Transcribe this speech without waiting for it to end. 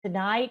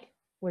Tonight,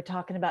 we're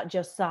talking about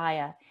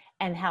Josiah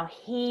and how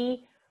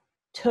he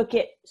took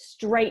it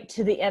straight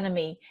to the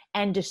enemy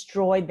and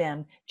destroyed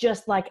them,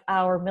 just like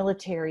our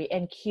military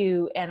and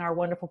Q and our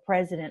wonderful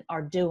president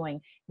are doing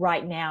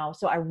right now.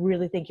 So I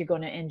really think you're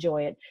going to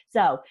enjoy it.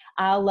 So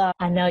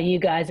I know you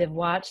guys have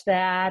watched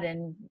that,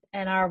 and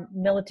our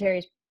military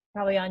is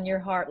probably on your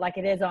heart like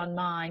it is on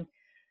mine.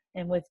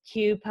 And with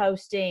Q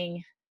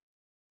posting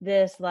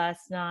this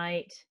last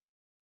night,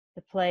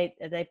 they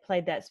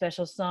played that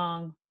special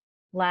song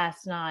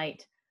last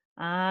night.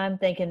 I'm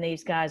thinking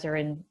these guys are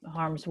in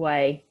harm's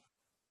way.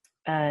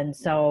 And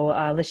so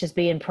let's just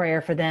be in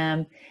prayer for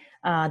them,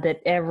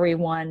 that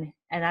everyone,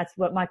 and that's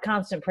what my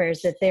constant prayer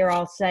is, that they're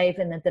all safe,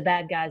 and that the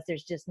bad guys,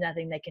 there's just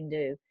nothing they can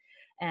do,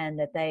 and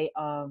that they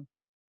are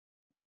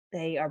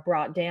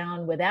brought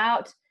down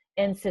without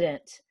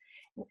incident.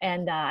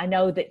 And I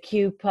know that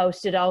Q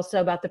posted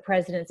also about the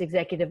president's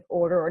executive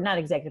order, or not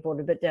executive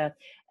order, but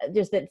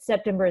just that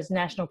September is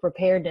National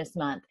Preparedness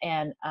Month.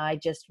 And I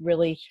just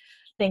really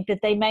think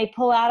that they may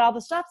pull out all the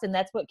stops, and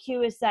that's what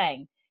Q is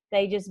saying.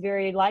 They just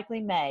very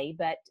likely may,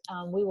 but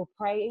we will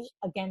pray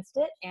against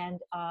it, and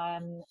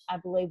I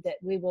believe that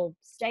we will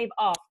stave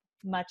off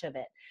much of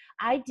it.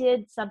 I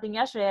did something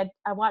yesterday.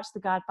 I watched The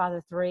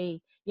Godfather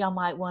 3. Y'all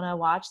might want to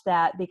watch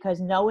that,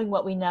 because knowing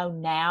what we know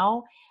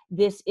now,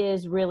 this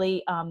is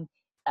really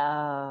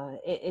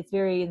it's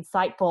very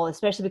insightful,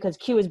 especially because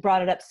Q has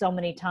brought it up so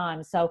many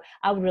times. So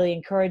I would really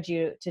encourage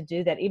you to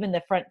do that. Even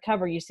the front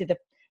cover, you see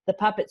the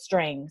puppet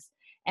strings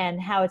and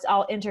how it's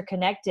all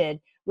interconnected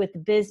with the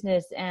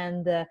business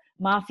and the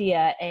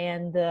mafia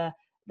and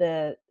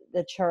the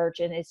church.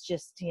 And it's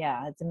just,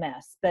 it's a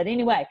mess. But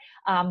anyway,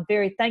 I'm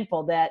very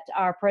thankful that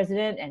our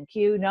president and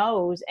Q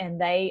knows,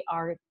 and they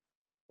are,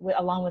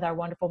 along with our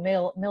wonderful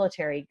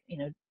military,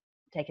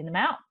 taking them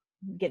out,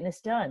 getting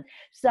this done.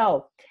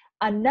 So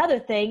another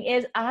thing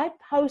is, I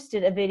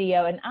posted a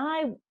video, and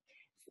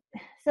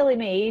silly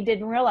me,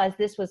 didn't realize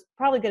this was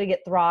probably going to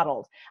get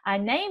throttled. I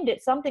named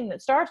it something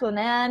that starts with an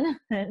N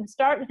and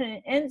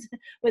ends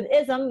with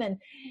ism. And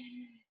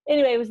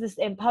anyway, it was this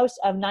in post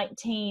of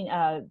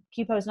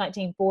Q post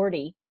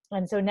 1940.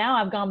 And so now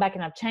I've gone back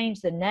and I've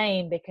changed the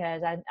name,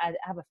 because I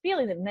have a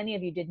feeling that many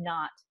of you did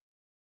not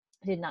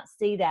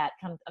see that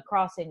come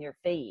across in your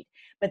feed.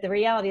 But the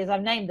reality is,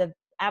 I've named the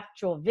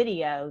actual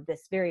video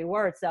this very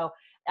word, so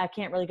I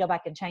can't really go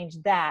back and change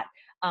that.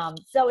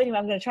 So anyway,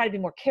 I'm going to try to be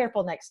more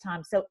careful next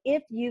time. So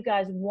if you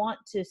guys want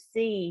to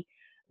see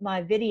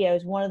my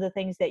videos, one of the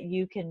things that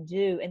you can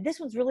do, and this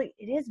one's really,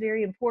 it is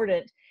very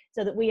important,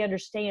 so that we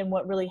understand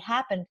what really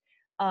happened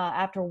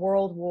after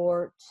World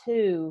War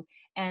II,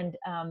 and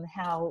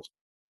how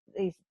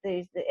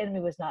the enemy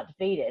was not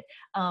defeated.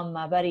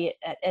 My buddy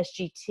at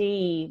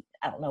SGT,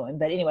 I don't know him,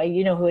 but anyway,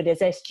 you know who it is,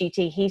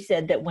 SGT. He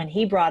said that when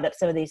he brought up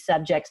some of these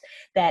subjects,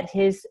 that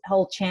his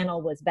whole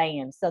channel was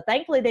banned. So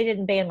thankfully they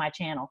didn't ban my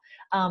channel.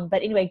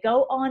 But anyway,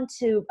 go on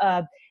to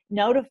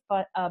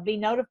be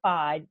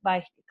notified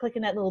by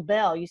clicking that little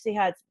bell. You see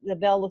how the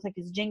bell looks like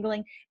it's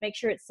jingling? Make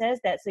sure it says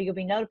that, so you'll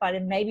be notified,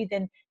 and maybe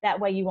then that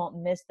way you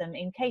won't miss them,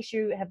 in case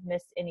you have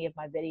missed any of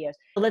my videos.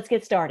 So let's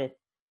get started.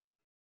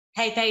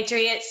 Hey,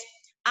 Patriots.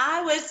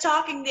 I was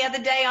talking the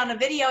other day on a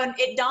video, and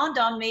it dawned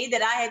on me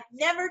that I had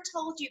never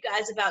told you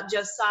guys about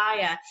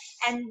Josiah,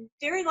 and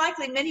very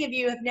likely many of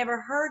you have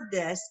never heard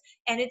this,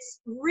 and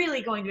it's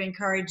really going to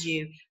encourage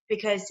you,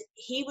 because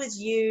he was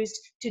used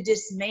to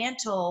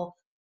dismantle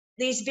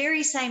these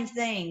very same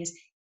things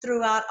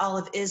throughout all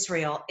of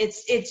Israel.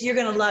 You're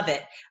going to love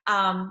it.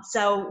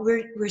 So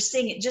we're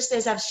seeing it, just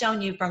as I've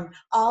shown you from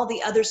all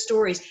the other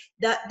stories.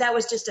 That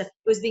was just it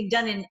was being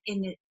done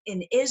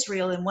in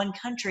Israel, in one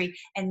country,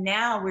 and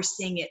now we're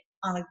seeing it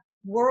on a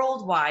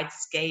worldwide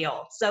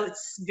scale. So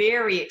it's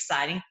very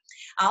exciting.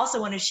 I also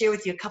want to share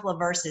with you a couple of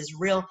verses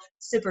real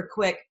super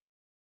quick,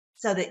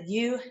 so that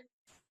you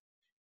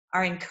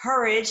are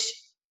encouraged.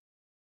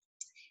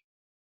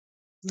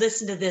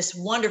 Listen to this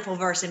wonderful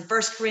verse in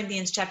 1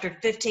 Corinthians chapter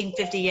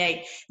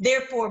 15:58.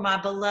 Therefore,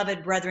 my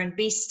beloved brethren,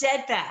 be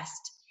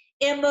steadfast,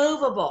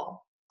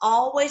 immovable,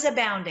 always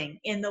abounding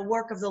in the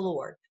work of the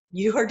Lord.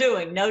 You are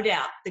doing, no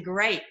doubt, the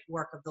great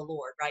work of the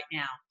Lord right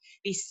now.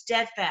 Be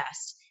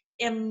steadfast,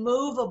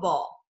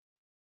 immovable.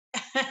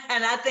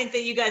 And I think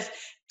that you guys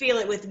feel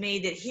it with me,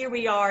 that here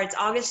we are. It's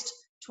August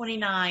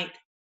 29th.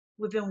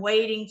 We've been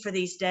waiting for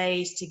these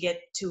days to get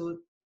to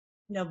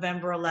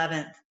November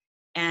 11th.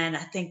 And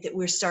I think that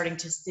we're starting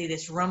to see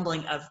this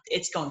rumbling of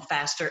it's going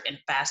faster and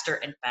faster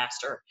and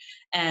faster.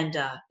 And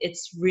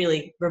it's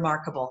really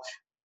remarkable.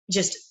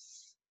 Just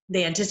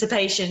the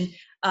anticipation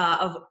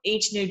of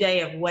each new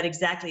day of what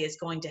exactly is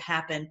going to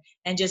happen.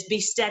 And just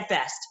be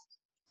steadfast,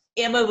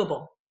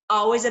 immovable,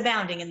 always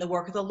abounding in the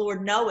work of the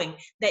Lord, knowing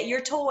that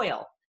your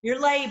toil, your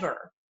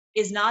labor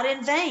is not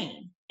in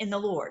vain in the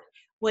Lord.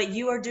 What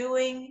you are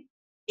doing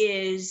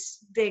is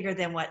bigger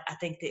than what I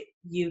think that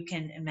you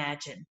can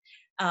imagine.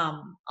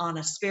 On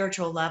a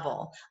spiritual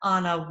level,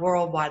 on a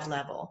worldwide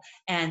level.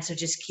 And so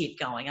just keep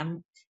going.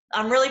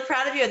 I'm really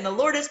proud of you, and the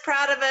Lord is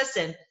proud of us.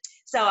 And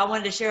so I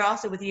wanted to share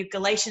also with you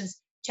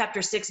Galatians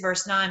chapter 6,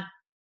 verse 9.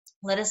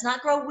 Let us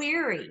not grow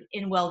weary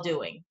in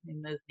well-doing.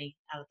 Move me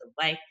out of the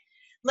way.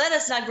 Let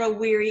us not grow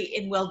weary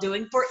in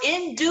well-doing, for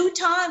in due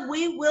time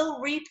we will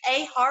reap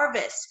a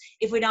harvest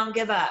if we don't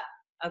give up.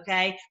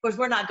 Okay, of course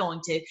we're not going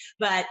to,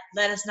 but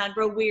let us not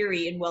grow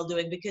weary in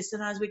well-doing, because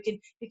sometimes we can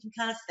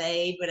kind of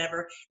fade,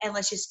 whatever, and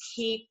let's just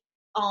keep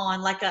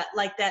on like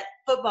that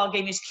football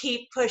game. Just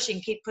keep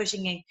pushing,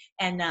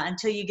 and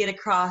until you get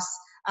across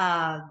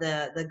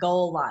the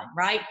goal line,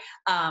 right?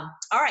 All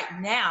right,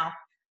 now.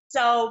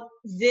 So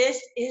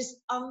this is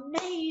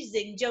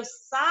amazing,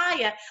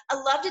 Josiah. I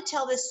love to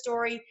tell this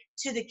story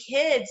to the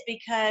kids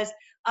because,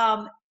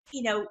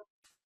 you know,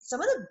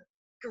 some of the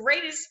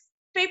greatest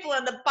people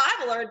in the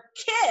Bible are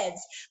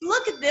kids.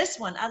 Look at this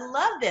one. I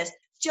love this.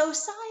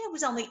 Josiah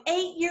was only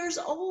 8 years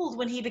old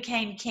when he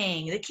became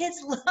king. The kids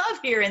love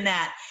hearing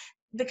that,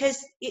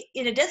 because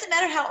it doesn't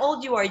matter how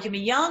old you are. You can be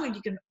young or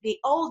you can be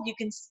old. You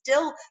can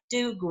still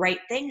do great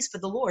things for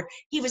the Lord.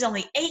 He was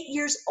only 8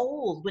 years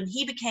old when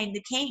he became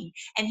the king,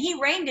 and he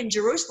reigned in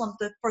Jerusalem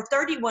for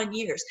 31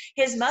 years.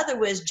 His mother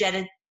was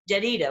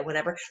Jedida,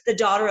 whatever, the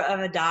daughter of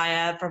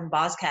Adiah from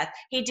Bozkath.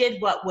 He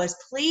did what was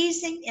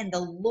pleasing in the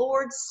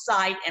Lord's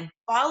sight and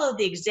followed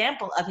the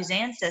example of his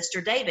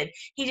ancestor David.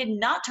 He did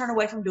not turn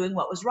away from doing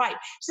what was right.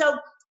 So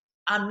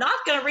I'm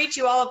not going to read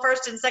you all of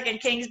 1st and 2nd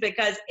Kings,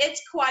 because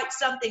it's quite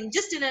something.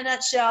 Just in a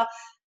nutshell: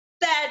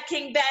 bad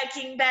king, bad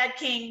king, bad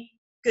king,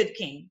 good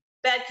king.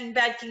 Bad king,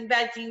 bad king,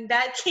 bad king,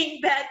 bad king,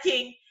 bad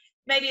king,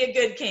 maybe a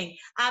good king.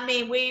 I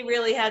mean, we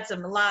really had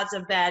lots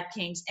of bad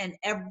kings, and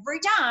every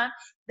time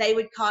they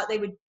would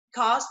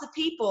cause the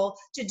people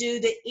to do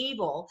the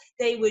evil.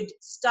 They would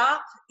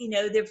stop,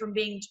 them from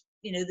being,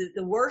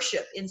 the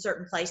worship in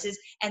certain places,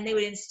 and they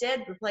would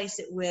instead replace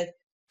it with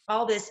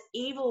all this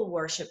evil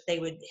worship. They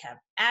would have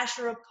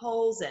Asherah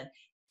poles and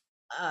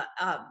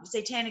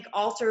satanic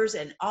altars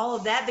and all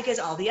of that, because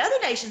all the other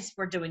nations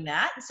were doing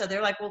that. And so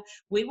they're like, well,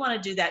 we want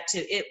to do that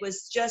too. It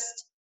was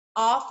just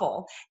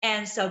awful.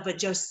 And so, but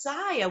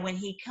Josiah, when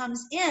he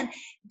comes in,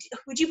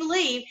 would you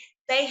believe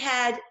they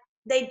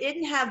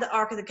didn't have the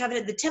Ark of the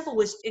Covenant? The temple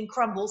was in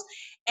crumbles,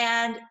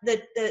 and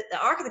the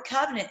Ark of the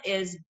Covenant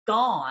is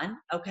gone.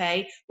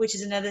 Okay, which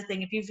is another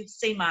thing. If you've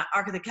seen my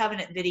Ark of the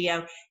Covenant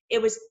video,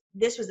 that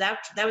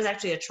was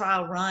actually a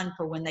trial run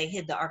for when they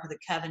hid the Ark of the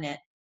Covenant.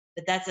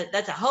 But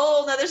that's a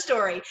whole nother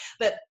story.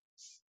 But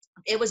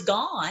it was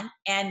gone,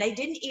 and they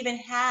didn't even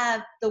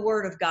have the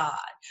Word of God.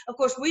 Of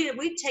course,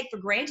 we take for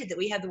granted that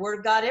we have the Word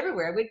of God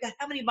everywhere. We've got,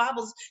 how many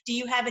Bibles do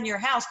you have in your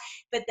house?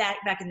 But that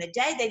back in the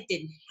day, they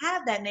didn't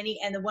have that many,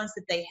 and the ones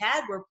that they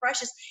had were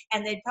precious,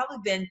 and they'd probably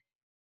been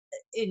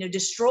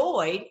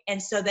destroyed,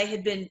 and so they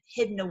had been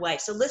hidden away.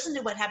 So listen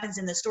to what happens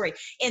in the story.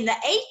 In the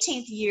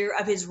 18th year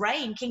of his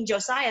reign, King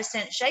Josiah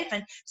sent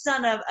Shaphan,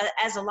 son of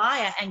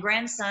Azaliah and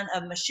grandson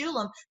of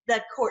Meshullam,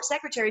 the court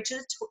secretary, to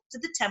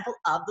the temple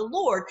of the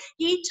Lord.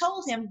 He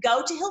told him,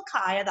 go to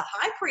Hilkiah, the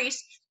high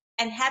priest,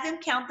 and have him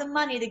count the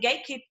money the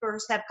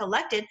gatekeepers have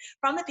collected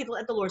from the people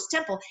at the Lord's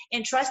temple.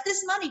 Entrust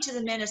this money to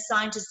the men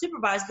assigned to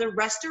supervise the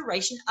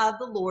restoration of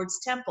the Lord's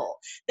temple.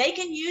 They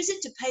can use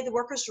it to pay the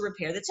workers to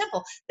repair the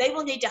temple. They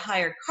will need to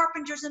hire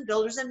carpenters and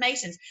builders and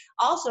masons.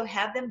 Also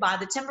have them buy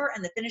the timber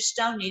and the finished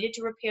stone needed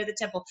to repair the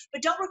temple.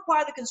 But don't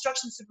require the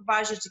construction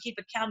supervisors to keep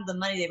account of the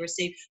money they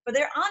receive, for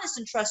they're honest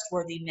and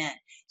trustworthy men.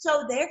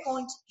 So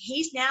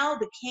he's now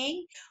the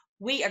king.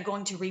 We are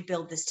going to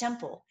rebuild this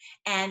temple.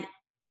 And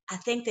I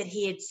think that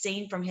he had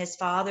seen from his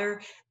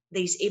father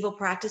these evil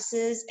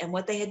practices and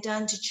what they had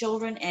done to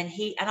children. And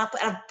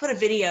I'll put a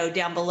video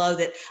down below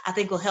that I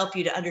think will help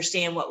you to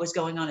understand what was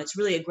going on. It's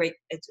really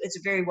it's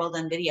a very well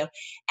done video.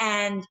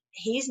 And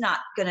he's not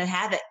going to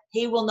have it.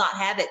 He will not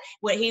have it.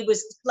 When he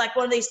was like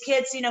one of these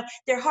kids,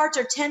 their hearts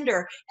are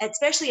tender,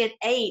 especially at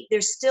 8,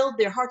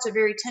 their hearts are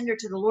very tender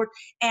to the Lord.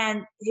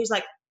 And he's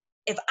like,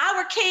 if I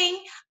were king,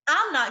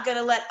 I'm not going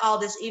to let all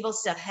this evil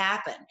stuff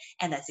happen.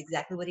 And that's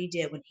exactly what he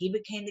did. When he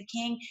became the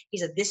king, he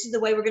said, this is the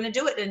way we're going to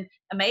do it. And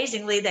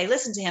amazingly, they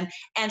listened to him.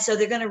 And so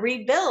they're going to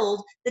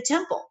rebuild the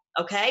temple.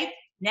 Okay,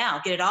 now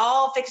get it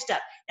all fixed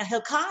up. Now,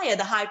 Hilkiah,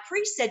 the high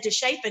priest, said to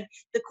Shaphan,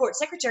 the court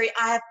secretary,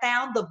 I have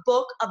found the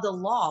book of the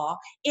law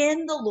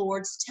in the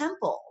Lord's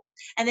temple.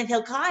 And then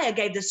Hilkiah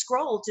gave the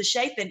scroll to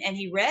Shaphan, and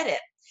he read it.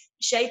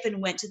 Shaphan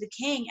went to the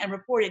king and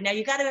reported. Now,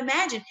 you got to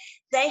imagine,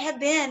 they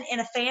have been in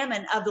a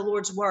famine of the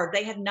Lord's word.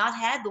 They have not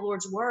had the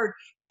Lord's word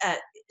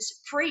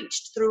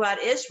preached throughout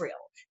Israel.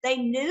 They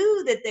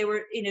knew that they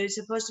were,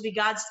 supposed to be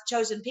God's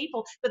chosen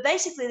people, but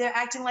basically they're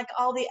acting like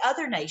all the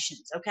other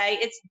nations. Okay,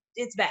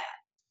 it's bad.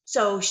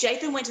 So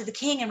Shaphan went to the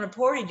king and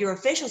reported, your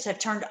officials have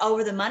turned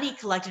over the money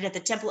collected at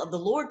the temple of the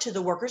Lord to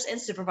the workers and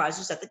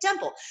supervisors at the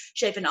temple.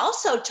 Shaphan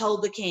also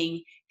told the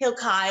king,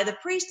 Hilkiah the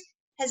priest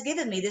has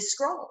given me this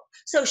scroll.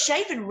 So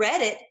Shaphan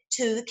read it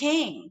to the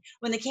king.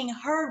 When the king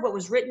heard what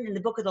was written in the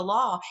book of the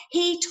law,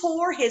 he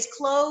tore his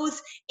clothes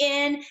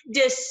in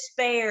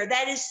despair.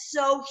 That is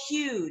so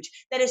huge.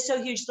 That is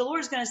so huge. The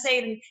Lord is going to say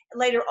it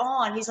later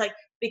on. He's like,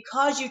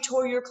 because you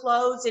tore your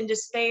clothes in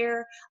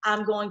despair,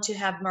 I'm going to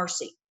have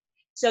mercy.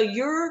 So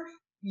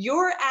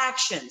your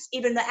actions,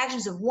 even the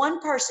actions of one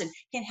person,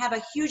 can have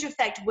a huge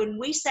effect. When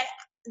we say,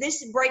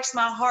 this breaks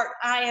my heart,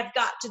 I have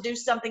got to do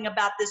something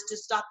about this to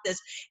stop this,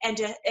 and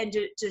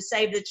to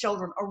save the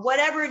children, or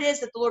whatever it is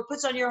that the Lord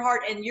puts on your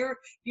heart, and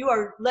you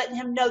are letting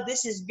him know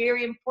this is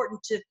very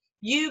important to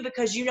you,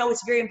 because you know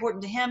it's very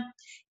important to him,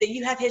 that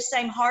you have his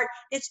same heart.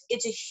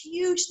 It's a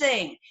huge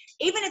thing,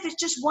 even if it's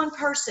just one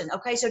person.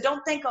 Okay, so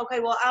don't think, okay,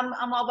 well,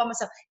 I'm all by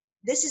myself.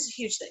 This is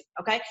a huge thing.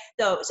 Okay,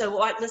 so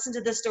listen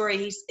to the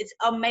story. It's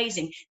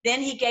amazing. Then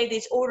he gave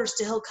these orders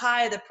to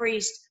Hilkiah the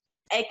priest,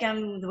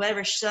 Achim,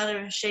 whatever, son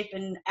of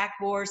Shaphan,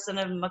 Akbor, son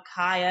of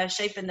Micaiah,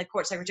 Shaphan the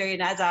court secretary,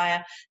 and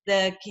Isaiah,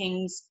 the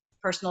king's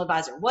personal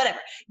advisor, whatever.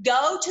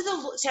 Go to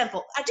the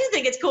temple. I do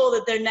think it's cool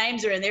that their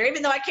names are in there,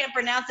 even though I can't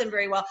pronounce them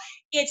very well.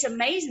 It's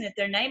amazing that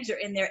their names are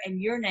in there, and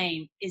your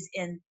name is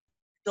in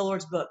the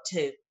Lord's book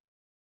too.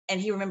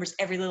 And he remembers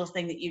every little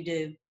thing that you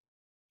do.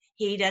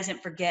 He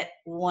doesn't forget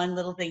one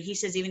little thing. He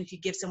says, even if you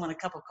give someone a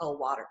cup of cold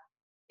water.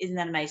 Isn't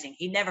that amazing?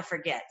 He never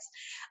forgets.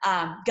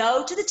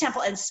 Go to the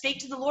temple and speak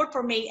to the Lord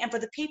for me and for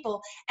the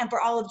people and for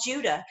all of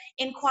Judah.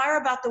 Inquire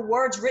about the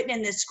words written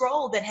in this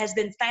scroll that has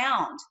been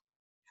found.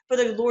 For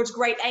the Lord's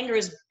great anger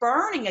is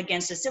burning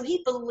against us. So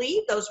he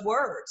believed those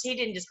words. He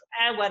didn't just,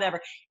 whatever,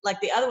 like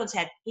the other ones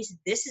had. He said,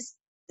 this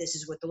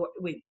is what the Lord,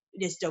 we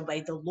just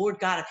obeyed the Lord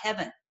God of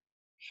heaven.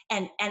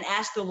 And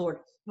ask the Lord,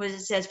 what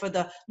it says, for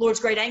the Lord's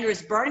great anger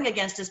is burning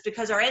against us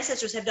because our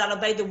ancestors have not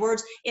obeyed the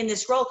words in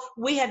this scroll.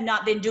 We have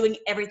not been doing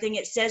everything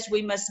it says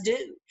we must do.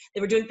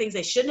 They were doing things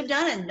they shouldn't have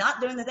done and not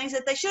doing the things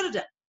that they should have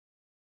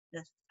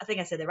done. I think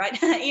I said that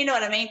right. You know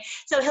what I mean?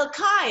 So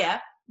Hilkiah,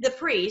 the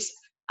priest,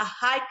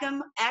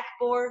 Ahikam,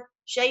 Akbor,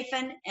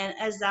 Shaphan, and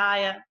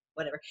Isaiah,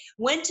 whatever,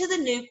 went to the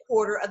new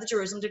quarter of the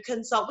Jerusalem to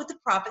consult with the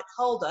prophet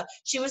Huldah.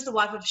 She was the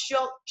wife of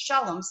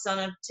Shallum, son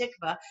of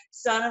Tikva,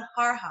 son of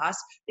Harhas,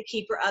 the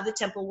keeper of the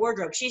temple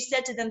wardrobe. She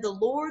said to them, the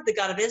Lord, the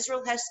God of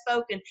Israel, has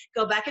spoken.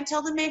 Go back and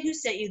tell the man who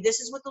sent you, this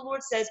is what the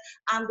Lord says.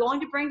 I'm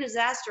going to bring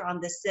disaster on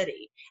this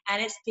city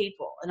and its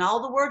people. And all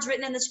the words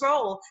written in the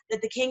scroll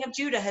that the king of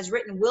Judah has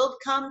written will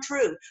come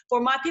true. For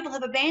my people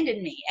have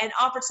abandoned me and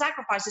offered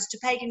sacrifices to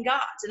pagan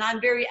gods, and I'm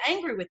very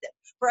angry with them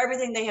for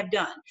everything they have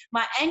done.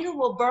 My anger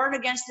will burn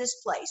against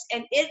this place,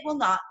 and it will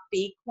not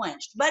be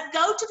quenched. But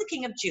go to the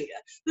king of Judah,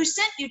 who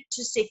sent you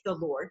to seek the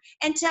Lord,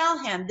 and tell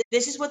him,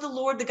 this is what the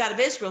Lord, the God of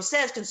Israel,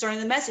 says concerning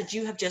the message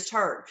you have just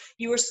heard.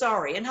 You were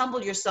sorry and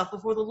humbled yourself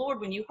before the Lord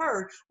when you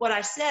heard what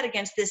I said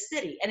against this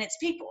city and its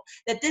people,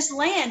 that this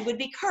land would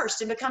be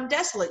cursed and become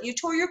desolate. You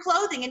tore your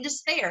clothing in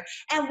despair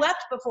and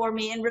wept before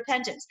me in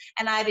repentance.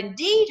 And I have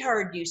indeed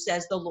heard you,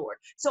 says the Lord.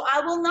 So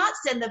I will not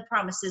send the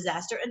promised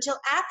disaster until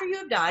after you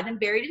have died and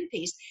buried in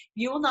peace.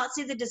 You will not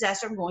see the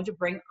disaster I'm going to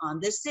bring on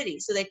this city.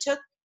 So they took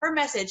her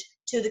message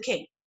to the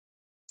king.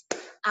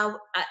 I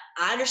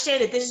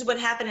understand that this is what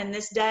happened in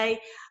this day.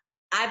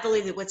 I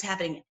believe that what's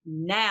happening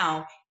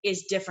now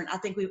is different. I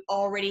think we've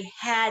already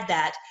had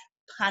that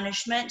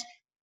punishment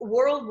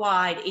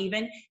worldwide,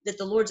 even, that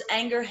the Lord's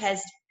anger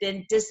has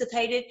been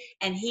dissipated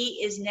and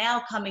he is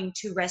now coming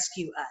to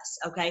rescue us.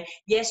 Okay,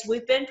 yes,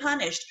 we've been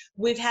punished.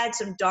 We've had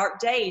some dark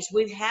days.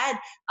 We've had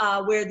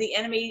where the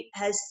enemy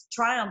has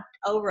triumphed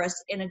over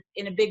us in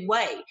a big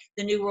way.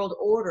 The New World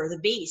Order, the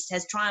beast,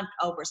 has triumphed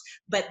over us,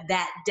 but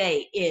that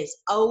day is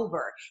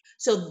over.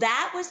 So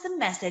that was the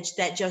message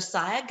that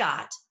Josiah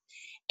got,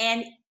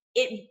 and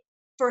it,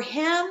 for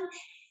him,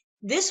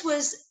 this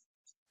was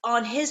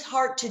on his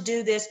heart to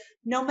do this,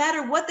 no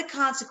matter what the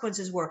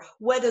consequences were,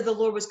 whether the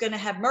Lord was going to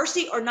have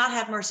mercy or not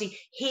have mercy.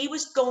 He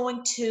was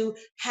going to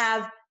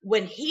have,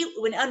 when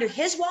under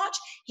his watch,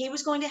 he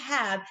was going to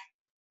have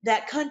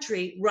that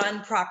country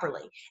run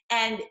properly.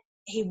 And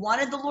he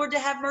wanted the Lord to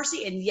have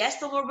mercy. And yes,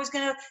 the Lord was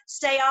going to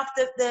stay off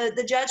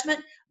the judgment,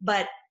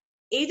 but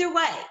either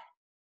way,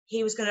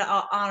 he was going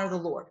to honor the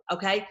Lord.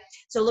 Okay,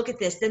 so look at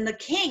this. Then the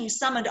king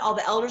summoned all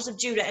the elders of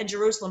Judah and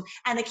Jerusalem,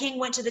 and the king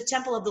went to the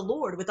temple of the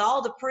Lord with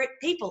all the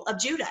people of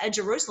Judah and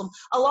Jerusalem,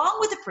 along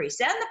with the priests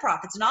and the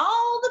prophets and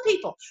all the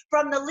people,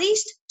 from the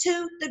least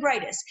to the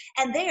greatest.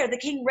 And there the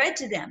king read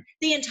to them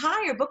the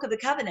entire book of the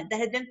covenant that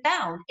had been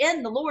found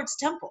in the Lord's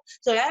temple.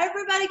 So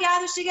everybody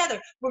gathers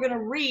together. We're going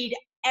to read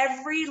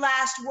every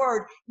last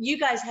word. You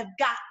guys have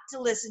got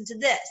to listen to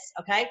this.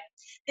 Okay,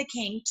 the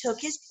king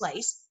took his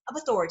place of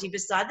authority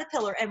beside the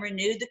pillar and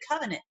renewed the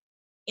covenant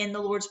in the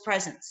Lord's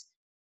presence.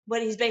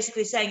 What he's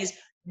basically saying is,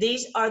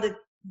 this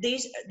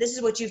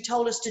is what you've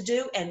told us to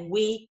do, and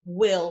we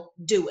will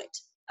do it.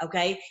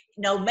 Okay,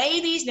 no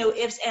maybes, no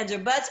ifs, ands, or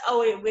buts. Oh,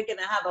 we're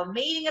gonna have a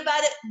meeting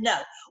about it. No,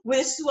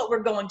 this is what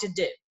we're going to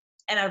do.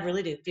 And I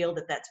really do feel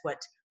that that's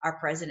what our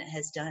president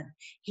has done.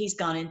 He's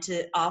gone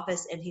into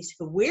office and he said,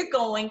 we're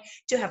going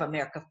to have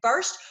America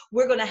first.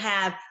 We're going to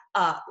have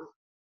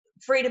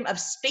freedom of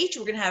speech.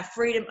 We're going to have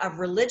freedom of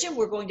religion.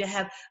 We're going to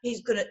have,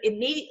 he's going to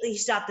immediately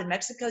stop the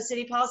Mexico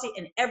City policy.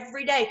 And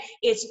every day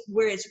it's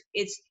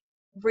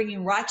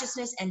bringing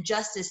righteousness and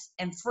justice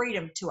and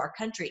freedom to our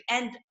country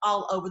and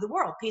all over the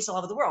world, peace all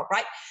over the world,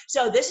 right?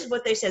 So this is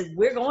what they said,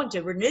 we're going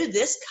to renew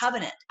this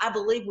covenant. I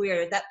believe we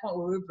are at that point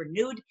where we've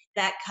renewed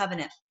that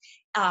covenant.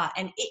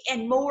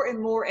 And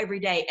more every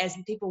day as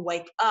people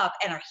wake up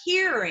and are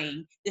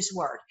hearing this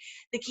word.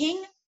 The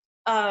king,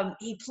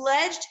 he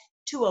pledged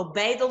to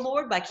obey the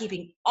Lord by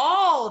keeping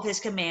all of his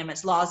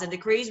commandments, laws, and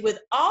decrees with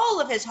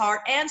all of his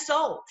heart and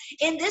soul.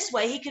 In this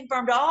way, he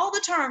confirmed all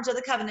the terms of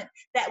the covenant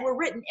that were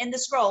written in the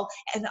scroll,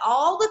 and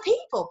all the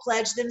people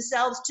pledged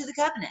themselves to the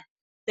covenant.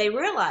 They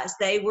realized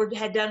they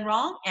had done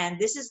wrong, and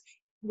this is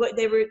what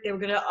they were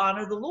going to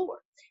honor the Lord.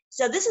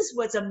 So this is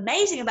what's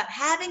amazing about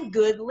having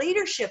good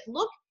leadership.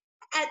 Look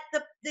at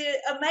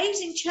the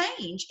amazing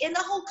change in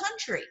the whole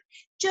country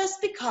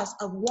just because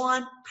of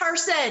one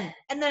person.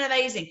 And then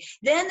amazing.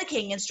 Then the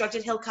king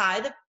instructed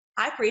Hilkiah, the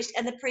high priest,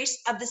 and the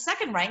priests of the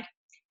second rank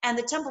and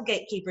the temple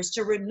gatekeepers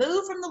to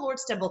remove from the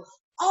Lord's temple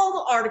all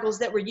the articles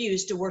that were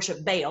used to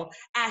worship Baal,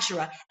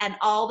 Asherah, and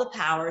all the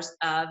powers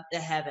of the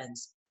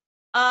heavens.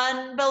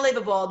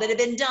 Unbelievable that had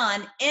been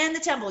done in the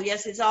temple.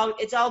 Yes, it's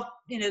all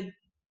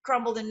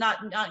crumbled and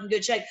not in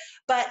good shape,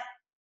 but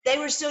they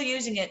were still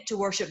using it to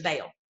worship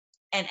Baal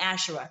and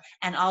Asherah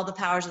and all the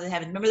powers of the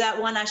heavens. Remember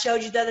that one I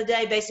showed you the other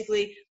day?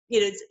 Basically,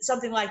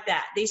 something like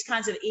that. These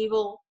kinds of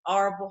evil,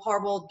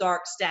 horrible,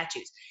 dark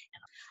statues.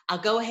 I'll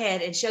go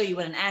ahead and show you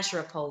what an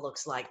Asherah pole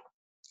looks like.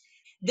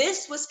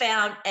 This was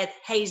found at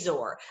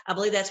Hazor. I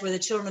believe that's where the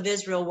children of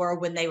Israel were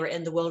when they were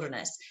in the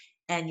wilderness.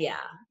 And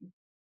yeah,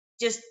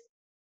 just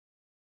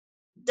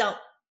don't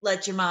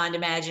let your mind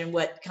imagine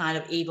what kind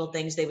of evil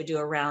things they would do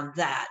around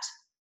that.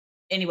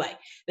 Anyway,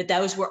 but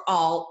those were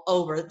all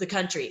over the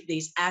country,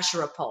 these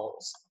Asherah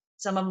poles.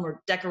 Some of them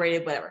were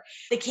decorated, whatever.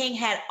 The king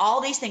had all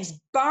these things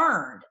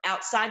burned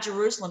outside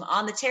Jerusalem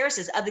on the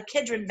terraces of the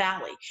Kidron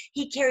Valley.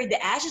 He carried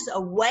the ashes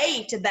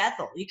away to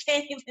Bethel. You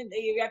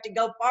have to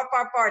go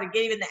far to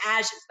get even the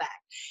ashes back.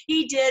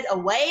 He did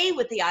away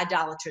with the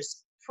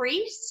idolatrous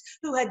priests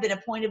who had been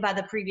appointed by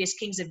the previous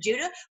kings of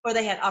Judah, for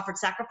they had offered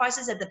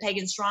sacrifices at the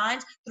pagan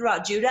shrines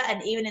throughout Judah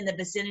and even in the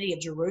vicinity of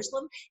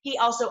Jerusalem. He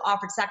also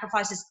offered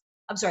sacrifices.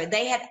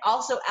 They had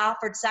also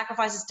offered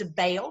sacrifices to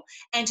Baal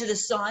and to the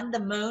sun, the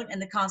moon,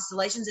 and the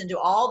constellations, and to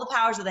all the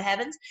powers of the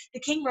heavens. The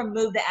king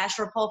removed the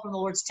Asherah pole from the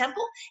Lord's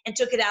temple and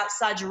took it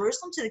outside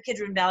Jerusalem to the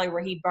Kidron Valley,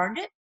 where he burned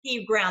it.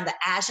 He ground the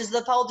ashes of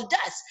the pole to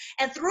dust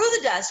and threw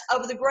the dust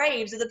over the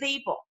graves of the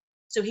people.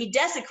 So he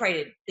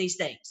desecrated these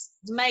things.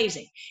 It's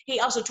amazing.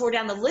 He also tore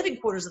down the living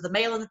quarters of the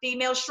male and the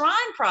female shrine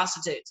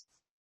prostitutes.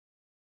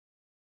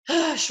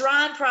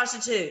 Shrine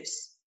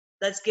prostitutes.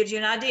 That gives you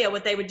an idea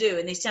what they would do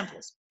in these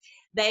temples.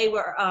 They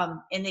were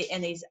in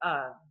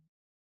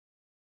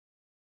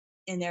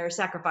their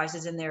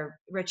sacrifices and their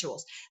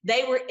rituals.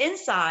 They were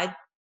inside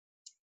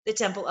the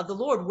temple of the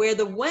Lord, where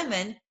the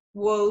women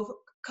wove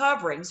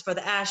coverings for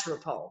the Asherah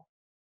pole.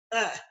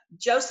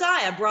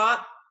 Josiah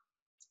brought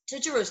to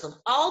Jerusalem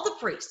all the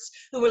priests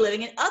who were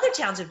living in other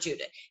towns of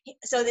Judah.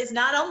 So it's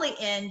not only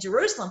in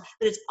Jerusalem,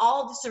 but it's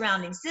all the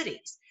surrounding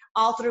cities,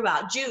 all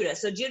throughout Judah.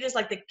 So Judah is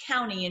like the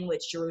county in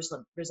which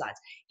Jerusalem resides.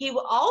 He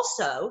will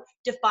also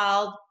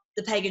defile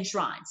the pagan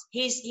shrines.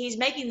 He's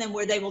making them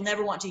where they will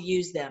never want to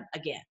use them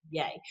again.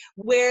 Yay.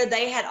 Where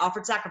they had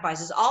offered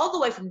sacrifices all the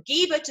way from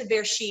Geba to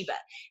Beersheba.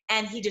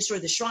 And he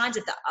destroyed the shrines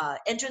at the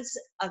entrance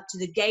to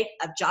the gate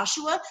of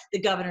Joshua, the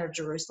governor of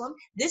Jerusalem.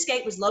 This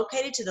gate was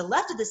located to the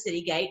left of the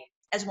city gate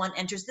as one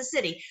enters the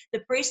city.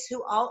 The priests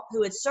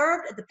who had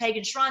served at the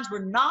pagan shrines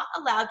were not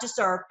allowed to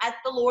serve at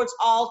the Lord's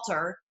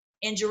altar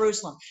in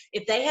Jerusalem.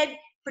 If they had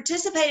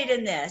participated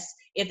in this,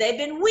 if they'd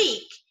been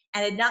weak,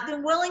 and had not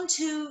been willing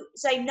to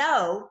say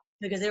no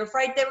because they were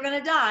afraid they were going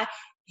to die,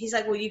 he's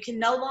like, well, you can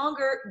no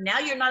longer, now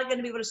you're not going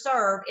to be able to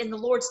serve in the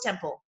Lord's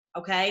temple,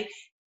 okay?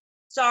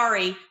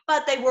 Sorry,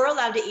 but they were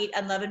allowed to eat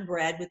unleavened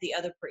bread with the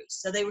other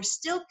priests. So they were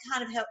still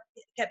kind of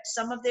kept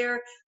some of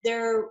their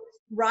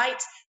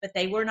rights, but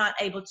they were not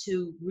able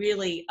to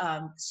really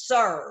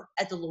serve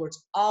at the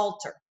Lord's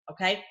altar,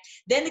 okay?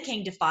 Then the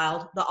king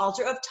defiled the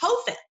altar of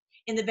Topheth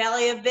in the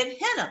valley of Ben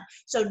Hinnom,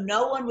 so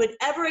no one would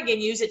ever again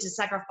use it to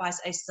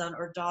sacrifice a son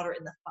or daughter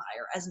in the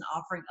fire as an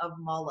offering of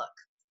Moloch.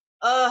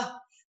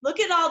 Look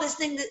at all these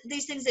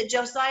things that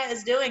Josiah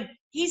is doing.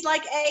 He's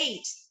like 8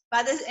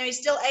 by this, and he's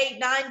still 8,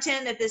 9,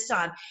 10 at this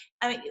time.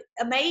 I mean,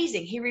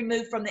 amazing. He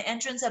removed from the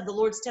entrance of the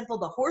Lord's temple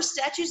the horse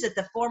statues that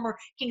the former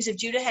kings of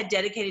Judah had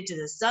dedicated to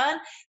the sun.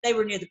 They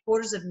were near the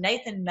quarters of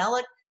Nathan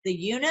Melech, the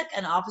eunuch,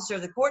 an officer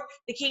of the court.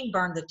 The king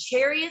burned the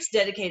chariots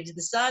dedicated to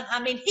the sun. I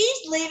mean,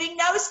 he's leaving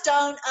no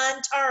stone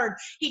unturned.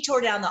 He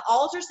tore down the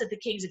altars that the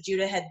kings of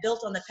Judah had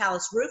built on the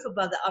palace roof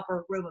above the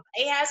upper room of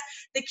Ahaz.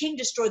 The king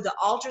destroyed the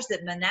altars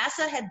that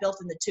Manasseh had built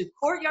in the 2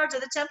 courtyards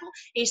of the temple.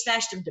 He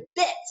smashed them to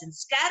bits and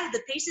scattered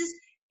the pieces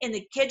in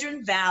the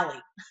Kidron Valley.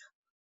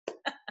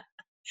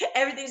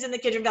 Everything's in the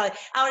Kidron Valley.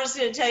 I'm just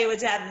going to tell you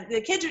what's happening.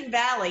 The Kidron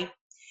Valley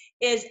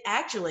is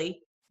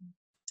actually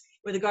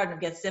where the Garden of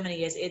Gethsemane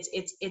is.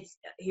 It's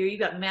here. You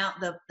got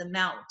the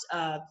Mount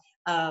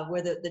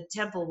where the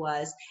temple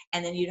was,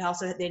 and then you'd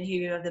also then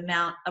you have the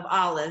Mount of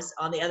Olives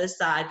on the other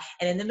side,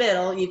 and in the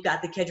middle you've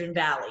got the Kidron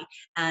Valley,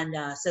 and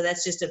so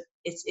that's just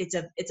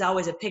it's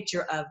always a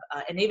picture of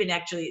and even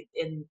actually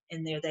in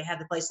there they have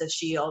the place of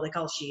Sheol, they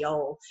call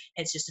Sheol.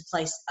 It's just a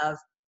place of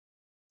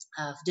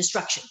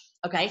destruction.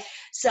 Okay,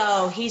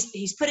 so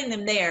he's putting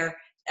them there.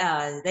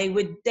 They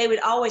would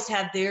always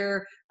have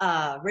their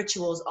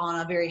rituals on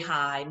a very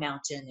high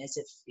mountain, as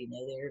if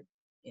they're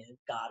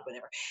God,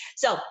 whatever.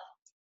 So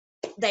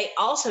they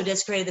also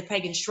desecrated the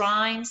pagan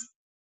shrines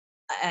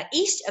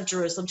east of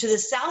Jerusalem to the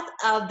south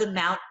of the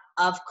Mount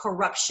of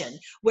Corruption,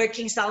 where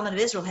King Solomon of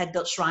Israel had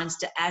built shrines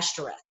to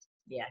Ashtoreth.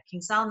 Yeah,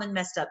 King Solomon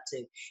messed up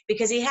too,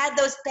 because he had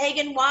those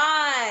pagan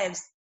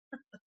wives.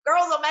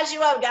 Girls will mess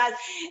you up, guys.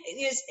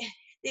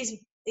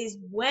 These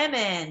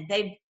women,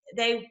 they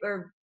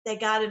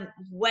got him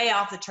way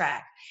off the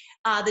track.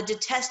 The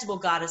detestable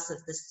goddess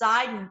of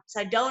the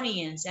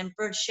Sidonians, and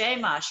for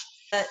Shamash,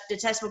 the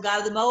detestable god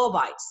of the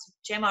Moabites.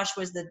 Shamash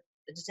was the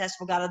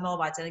detestable god of the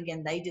Moabites, and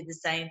again they did the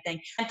same thing.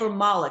 And for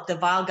Moloch, the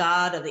vile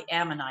god of the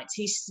Ammonites,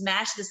 he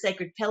smashed the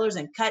sacred pillars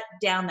and cut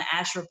down the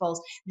Asherah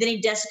poles. Then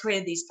he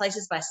desecrated these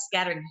places by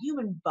scattering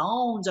human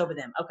bones over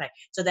them. Okay,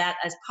 so that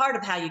as part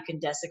of how you can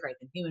desecrate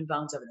them, human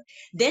bones over them.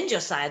 Then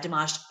Josiah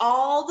demolished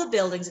all the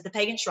buildings at the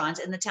pagan shrines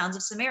in the towns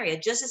of Samaria,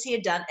 just as he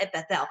had done at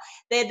Bethel.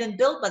 They had been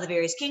built by the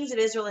various kings of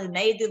Israel and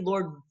made the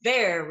Lord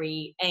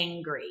very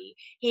angry.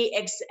 He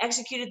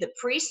executed the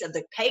priests of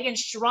the pagan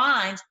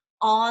shrines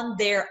on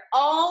their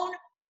own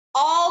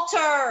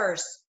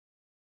altars.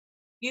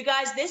 You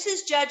guys, this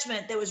is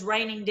judgment that was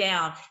raining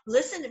down.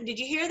 Listen, did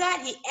you hear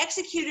that? He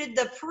executed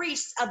the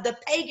priests of the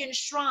pagan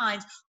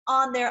shrines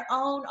on their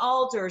own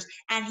altars,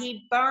 and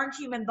he burned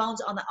human bones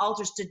on the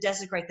altars to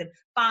desecrate them.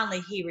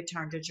 Finally, he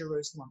returned to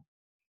Jerusalem.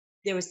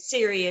 There was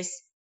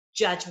serious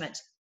judgment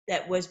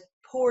that was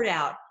poured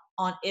out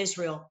on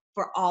Israel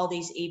for all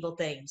these evil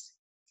things.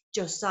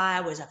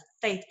 Josiah was a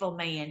faithful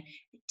man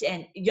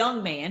and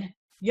young man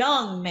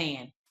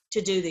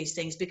to do these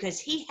things because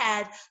he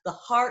had the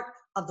heart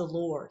of the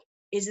Lord.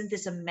 Isn't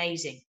this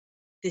amazing?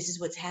 This is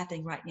what's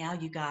happening right now,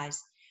 you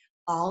guys.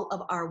 All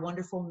of our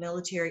wonderful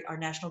military, our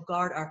National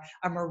Guard, our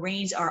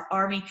Marines, our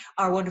Army,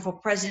 our wonderful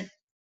president,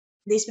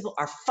 these people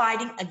are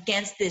fighting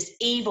against this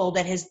evil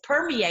that has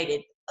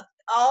permeated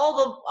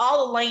all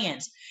the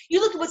lands.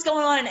 You look at what's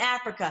going on in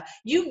Africa,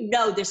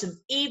 there's some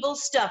evil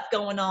stuff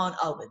going on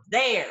over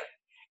there.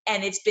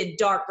 And it's been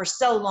dark for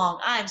so long.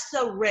 I am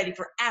so ready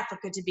for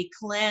Africa to be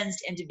cleansed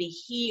and to be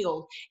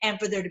healed and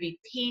for there to be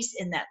peace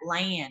in that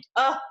land.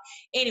 Oh,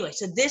 anyway,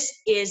 so this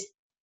is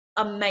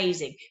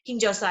amazing. King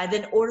Josiah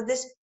then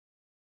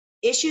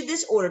issued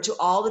this order to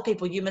all the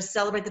people: you must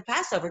celebrate the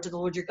Passover to the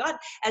Lord your God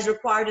as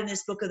required in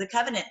this book of the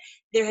covenant.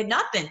 There had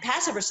not been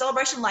Passover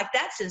celebration like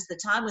that since the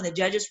time when the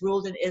judges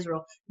ruled in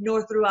Israel,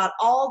 nor throughout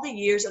all the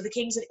years of the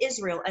kings of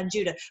Israel and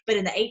Judah. But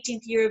in the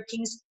 18th year of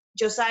King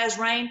Josiah's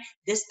reign,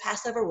 this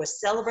Passover was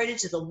celebrated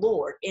to the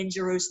Lord in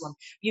Jerusalem.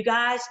 You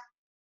guys,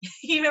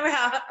 you remember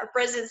how our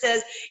president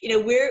says,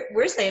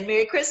 we're saying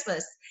Merry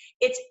Christmas.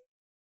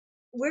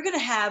 We're going to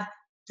have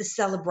the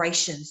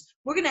celebrations.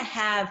 We're going to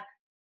have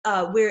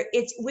we're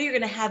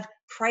going to have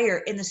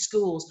prayer in the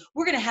schools.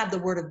 We're going to have the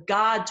word of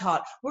God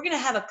taught. We're going to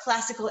have a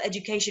classical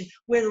education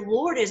where the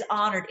Lord is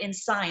honored in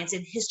science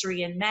and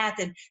history and math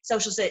and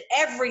social studies.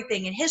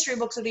 Everything, and history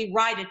books will be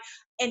righted,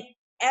 and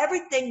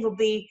everything will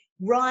be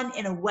run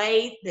in a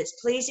way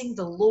that's pleasing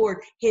the Lord.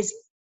 His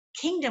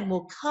kingdom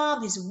will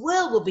come. His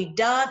will be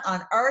done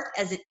on earth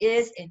as it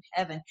is in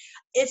heaven.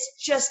 It's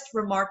just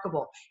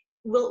remarkable.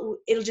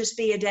 It'll just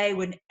be a day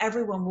when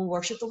everyone will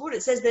worship the Lord.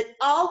 It says that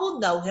all will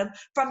know him,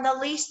 from the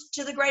least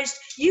to the greatest.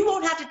 You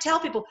won't have to tell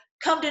people,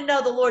 come to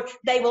know the Lord.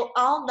 They will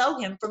all know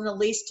him from the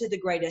least to the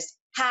greatest.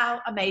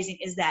 How amazing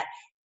is that?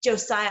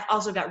 Josiah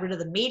also got rid of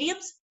the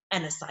mediums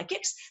and the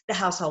psychics, the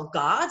household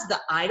gods, the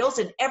idols,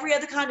 and every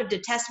other kind of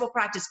detestable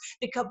practice,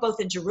 because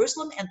both in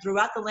Jerusalem and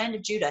throughout the land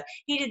of Judah.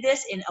 He did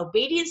this in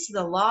obedience to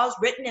the laws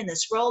written in the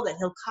scroll that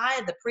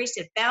Hilkiah the priest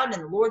had found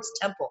in the Lord's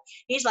temple.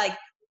 He's like,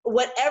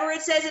 whatever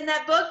it says in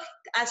that book,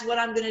 that's what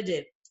I'm going to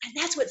do. And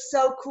that's what's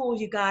so cool,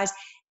 you guys.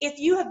 If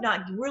you have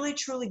not really,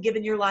 truly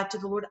given your life to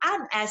the Lord,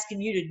 I'm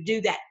asking you to do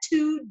that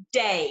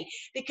today,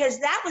 because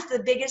that was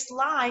the biggest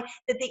lie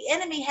that the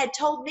enemy had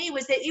told me,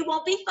 was that it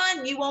won't be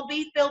fun. You won't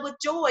be filled with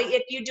joy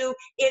if you do.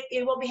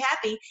 It won't be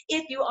happy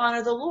if you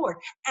honor the Lord.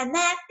 And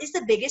that is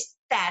the biggest,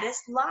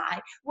 fattest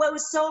lie. What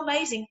was so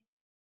amazing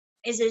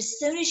is that as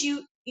soon as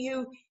you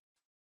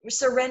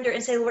surrender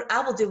and say, Lord,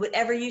 I will do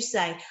whatever you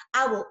say.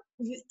 I will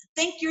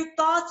think your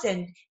thoughts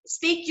and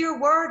speak your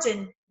words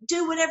and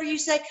do whatever you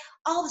say.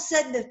 All of a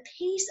sudden, the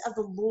peace of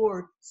the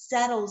Lord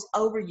settles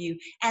over you,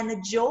 and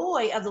the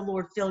joy of the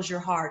Lord fills your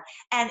heart.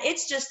 And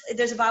it's just,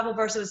 there's a Bible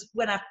verse that was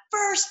when I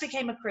first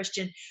became a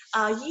Christian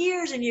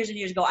years and years and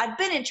years ago. I'd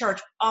been in church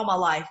all my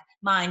life,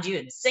 mind you,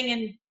 and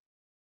singing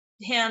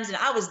hymns, and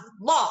I was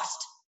lost.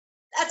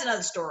 That's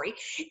another story.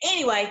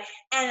 Anyway,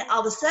 and all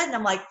of a sudden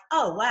I'm like,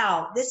 oh,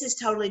 wow, this is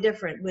totally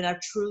different when I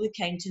truly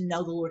came to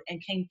know the Lord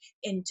and came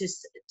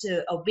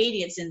into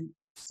obedience and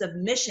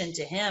submission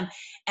to him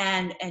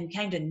and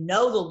came to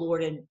know the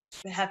Lord and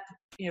have,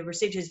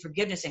 received his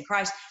forgiveness in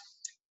Christ.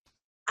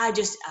 I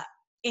just,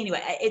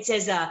 anyway, it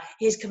says,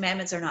 his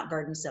commandments are not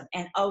burdensome.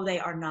 And oh, they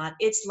are not.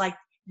 It's like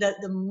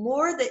the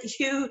more that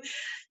you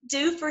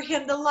do for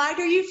him, the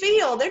lighter you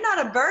feel. They're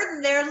not a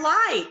burden, they're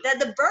light.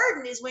 The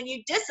burden is when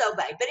you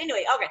disobey. But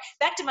anyway, okay,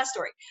 back to my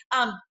story.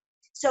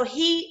 So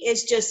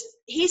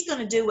he's going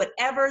to do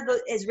whatever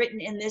is written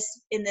in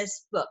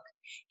this book.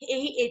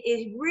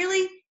 It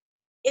really,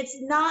 it's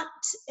not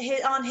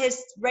on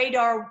his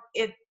radar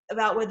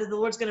about whether the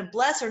Lord's going to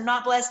bless or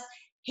not bless.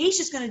 He's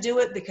just going to do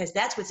it because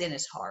that's what's in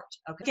his heart.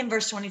 Okay. In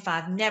verse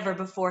 25, never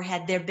before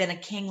had there been a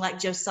king like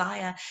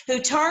Josiah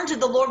who turned to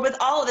the Lord with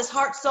all of his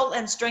heart, soul,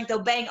 and strength,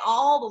 obeying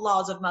all the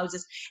laws of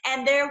Moses.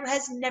 And there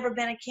has never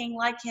been a king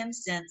like him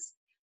since.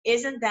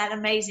 Isn't that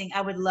amazing?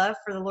 I would love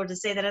for the Lord to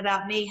say that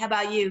about me. How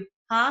about you?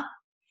 Huh?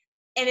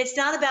 And it's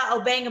not about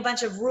obeying a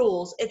bunch of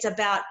rules. It's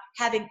about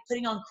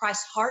putting on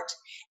Christ's heart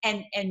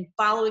and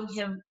following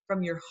him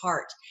from your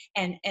heart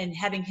and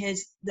having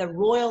the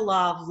royal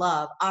law of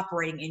love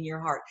operating in your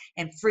heart,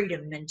 and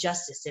freedom and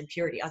justice and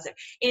purity.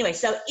 Anyway,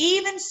 so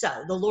even so,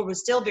 the Lord was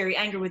still very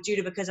angry with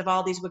Judah because of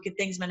all these wicked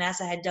things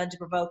Manasseh had done to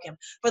provoke him.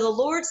 For the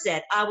Lord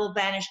said, I will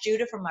banish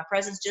Judah from my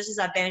presence just as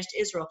I banished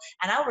Israel,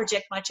 and I will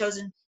reject my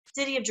chosen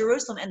city of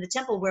Jerusalem and the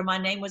temple where my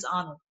name was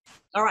honored.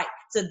 All right,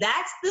 so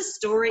that's the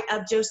story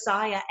of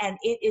Josiah, and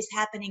it is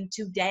happening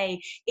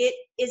today. It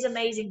is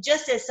amazing,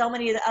 just as so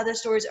many of the other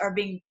stories are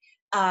being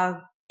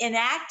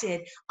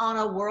enacted on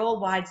a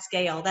worldwide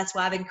scale. That's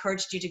why I've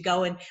encouraged you to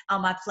go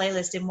on my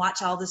playlist and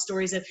watch all the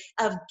stories of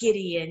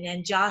Gideon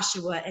and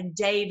Joshua and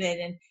David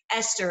and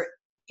Esther.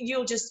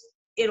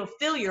 It'll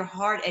fill your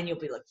heart, and you'll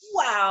be like,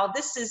 wow,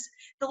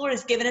 the Lord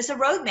has given us a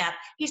roadmap.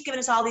 He's given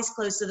us all these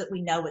clues so that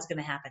we know what's going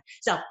to happen.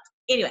 So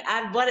anyway,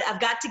 I've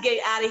got to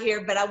get out of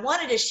here, but I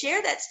wanted to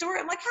share that story.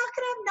 I'm like, how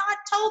could I have not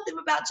told them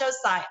about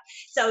Josiah?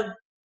 So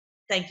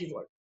thank you,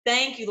 Lord.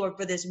 Thank you, Lord,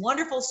 for this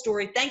wonderful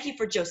story. Thank you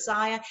for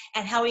Josiah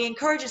and how he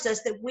encourages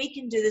us that we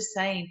can do the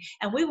same.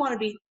 And we want to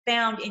be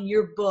found in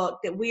your book,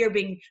 that we are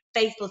being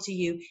faithful to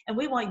you. And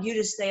we want you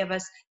to say of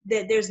us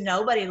that there's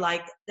nobody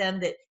like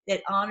them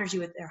that honors you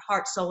with their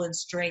heart, soul, and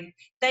strength.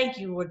 Thank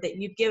you, Lord, that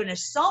you've given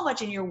us so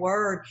much in your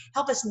word.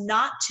 Help us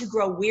not to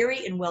grow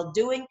weary in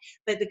well-doing,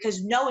 but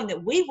because knowing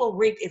that we will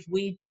reap if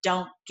we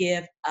don't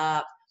give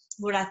up.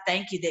 Lord, I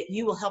thank you that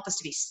you will help us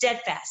to be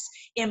steadfast,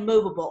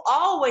 immovable,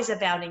 always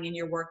abounding in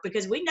your work,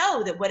 because we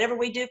know that whatever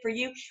we do for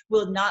you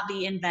will not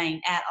be in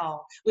vain at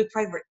all. We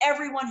pray for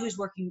everyone who's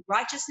working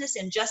righteousness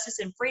and justice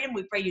and freedom.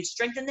 We pray you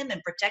strengthen them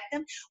and protect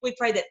them. We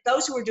pray that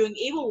those who are doing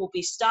evil will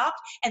be stopped,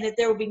 and that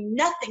there will be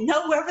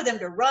nowhere for them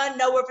to run,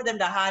 nowhere for them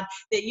to hide,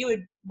 that you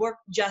would work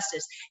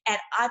justice. And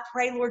I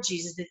pray, Lord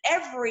Jesus, that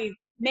every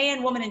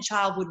man, woman, and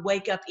child would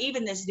wake up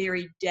even this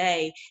very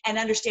day and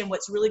understand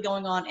what's really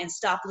going on and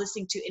stop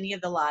listening to any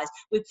of the lies.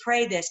 We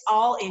pray this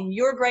all in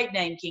your great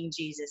name, King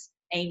Jesus.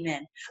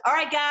 Amen. All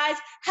right, guys,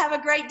 have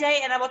a great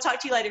day, and I will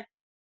talk to you later.